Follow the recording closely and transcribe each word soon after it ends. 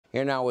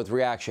Here now with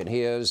reaction.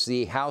 He is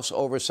the House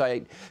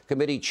Oversight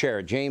Committee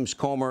Chair. James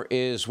Comer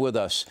is with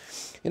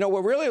us. You know,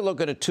 we're really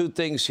looking at two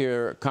things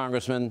here,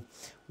 Congressman.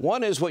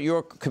 One is what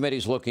your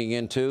committee's looking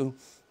into,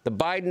 the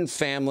Biden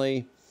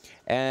family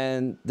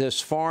and this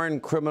foreign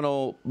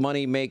criminal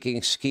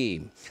money-making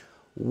scheme.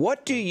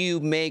 What do you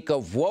make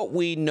of what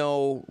we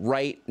know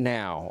right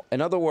now?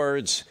 In other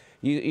words,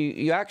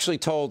 you actually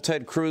told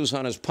Ted Cruz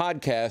on his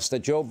podcast that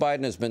Joe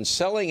Biden has been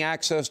selling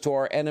access to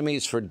our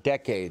enemies for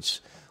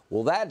decades.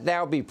 Will that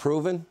now be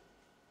proven?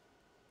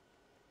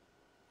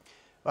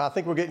 Well, I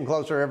think we're getting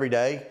closer every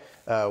day.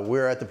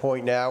 We're at the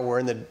point now, we're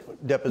in the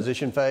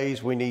deposition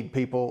phase. We need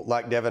people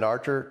like Devin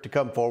Archer to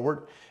come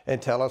forward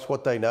and tell us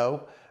what they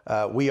know.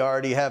 We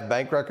already have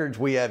bank records,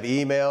 we have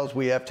emails,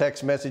 we have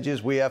text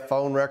messages, we have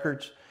phone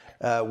records,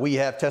 we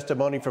have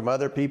testimony from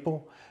other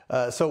people.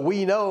 So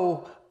we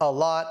know a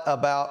lot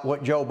about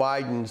what Joe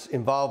Biden's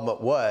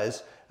involvement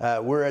was.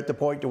 We're at the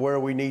point to where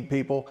we need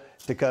people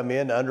to come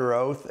in under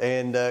oath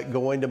and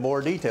go into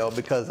more detail,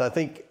 because I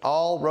think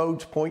all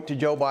roads point to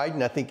Joe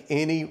Biden. I think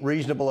any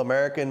reasonable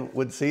American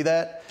would see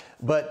that.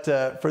 But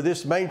for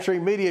this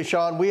mainstream media,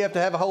 Sean, we have to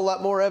have a whole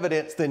lot more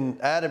evidence than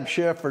Adam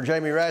Schiff or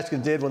Jamie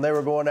Raskins did when they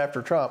were going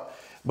after Trump.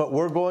 But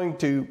we're going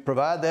to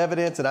provide the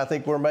evidence, and I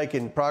think we're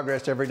making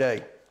progress every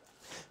day.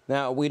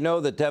 Now, we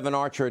know that Devin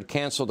Archer had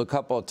canceled a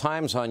couple of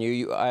times on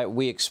you.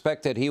 We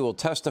expect that he will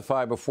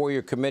testify before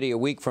your committee a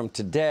week from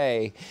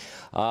today.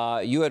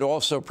 You had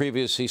also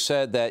previously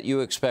said that you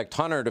expect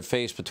Hunter to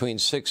face between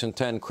 6 and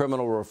 10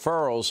 criminal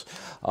referrals.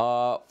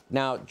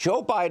 Now,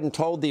 Joe Biden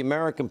told the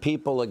American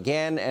people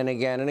again and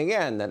again and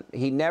again that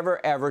he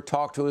never, ever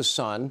talked to his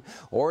son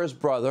or his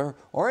brother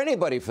or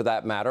anybody, for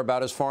that matter,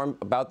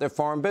 about their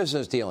foreign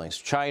business dealings.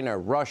 China,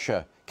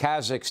 Russia,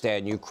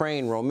 Kazakhstan,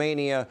 Ukraine,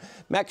 Romania,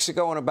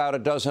 Mexico, and about a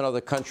dozen other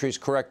countries.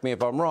 Correct me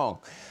if I'm wrong.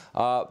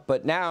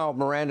 But now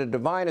Miranda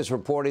Devine is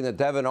reporting that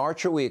Devin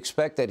Archer, we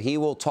expect that he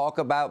will talk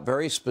about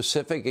very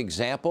specific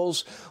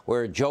examples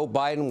where Joe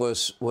Biden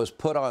was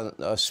put on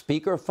a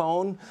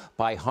speakerphone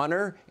by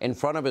Hunter in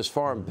front of his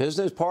foreign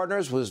business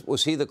partners.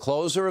 Was he the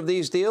closer of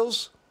these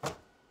deals?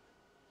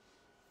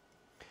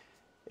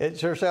 It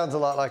sure sounds a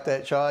lot like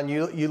that, Sean.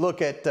 You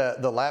look at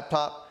the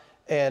laptop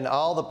and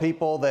all the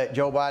people that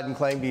Joe Biden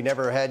claimed he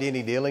never had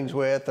any dealings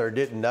with or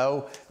didn't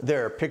know.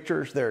 There are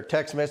pictures, there are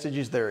text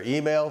messages, there are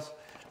emails.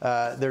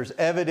 There's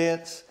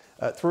evidence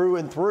through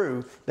and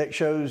through that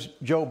shows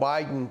Joe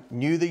Biden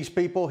knew these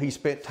people, he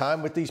spent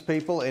time with these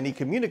people, and he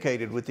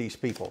communicated with these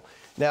people.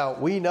 Now,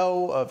 we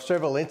know of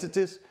several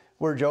instances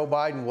where Joe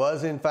Biden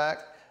was, in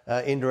fact,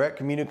 in direct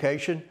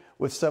communication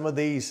with some of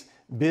these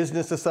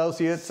business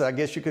associates, I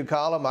guess you could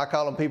call them. I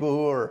call them people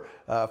who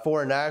are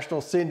foreign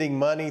nationals sending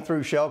money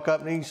through shell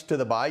companies to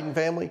the Biden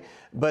family.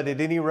 But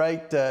at any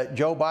rate,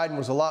 Joe Biden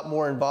was a lot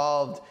more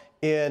involved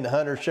in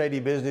Hunter's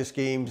shady business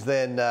schemes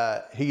than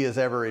he has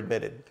ever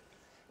admitted.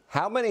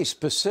 How many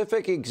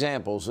specific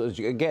examples,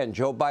 again,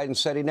 Joe Biden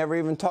said he never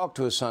even talked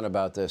to his son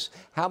about this.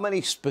 How many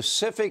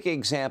specific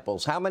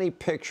examples, how many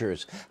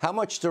pictures, how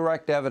much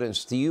direct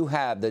evidence do you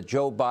have that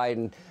Joe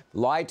Biden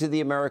lied to the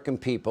American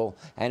people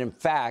and, in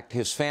fact,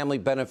 his family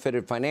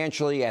benefited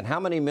financially? And how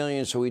many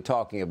millions are we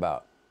talking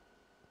about?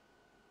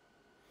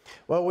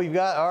 Well, we've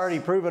got already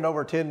proven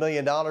over $10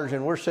 million,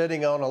 and we're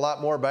sitting on a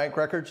lot more bank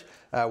records.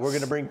 We're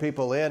going to bring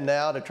people in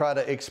now to try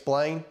to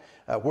explain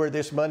where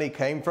this money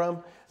came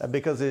from,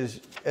 because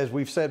as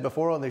we've said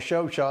before on the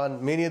show,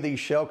 Sean, many of these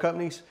shell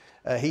companies,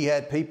 he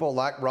had people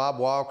like Rob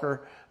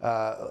Walker,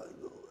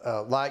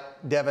 like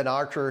Devin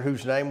Archer,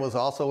 whose name was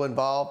also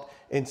involved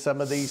in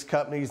some of these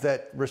companies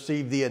that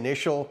received the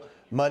initial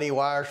money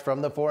wires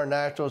from the foreign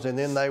nationals, and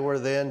then they were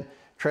then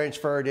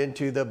transferred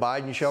into the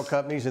Biden shell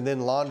companies and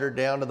then laundered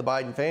down to the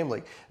Biden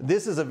family.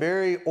 This is a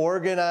very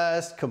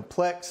organized,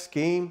 complex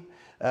scheme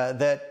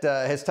that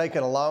has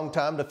taken a long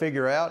time to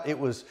figure out. It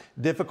was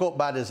difficult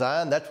by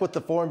design. That's what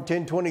the Form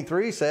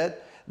 1023 said.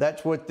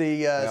 That's what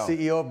the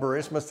CEO of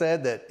Burisma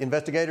said, that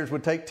investigators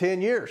would take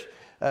 10 years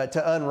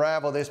to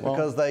unravel this,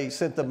 because they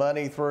sent the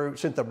money through,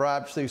 sent the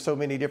bribes through so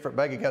many different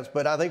bank accounts.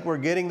 But I think we're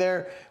getting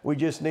there. We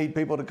just need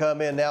people to come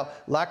in now,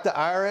 like the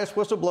IRS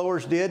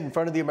whistleblowers did in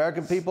front of the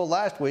American people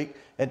last week,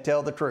 and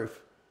tell the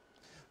truth.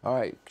 All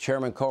right,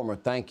 Chairman Comer,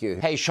 thank you.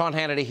 Hey, Sean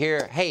Hannity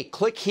here. Hey,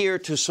 click here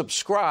to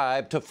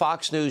subscribe to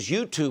Fox News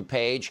YouTube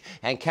page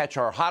and catch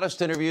our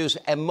hottest interviews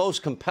and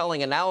most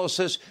compelling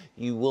analysis.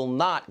 You will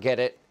not get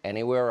it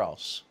anywhere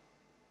else.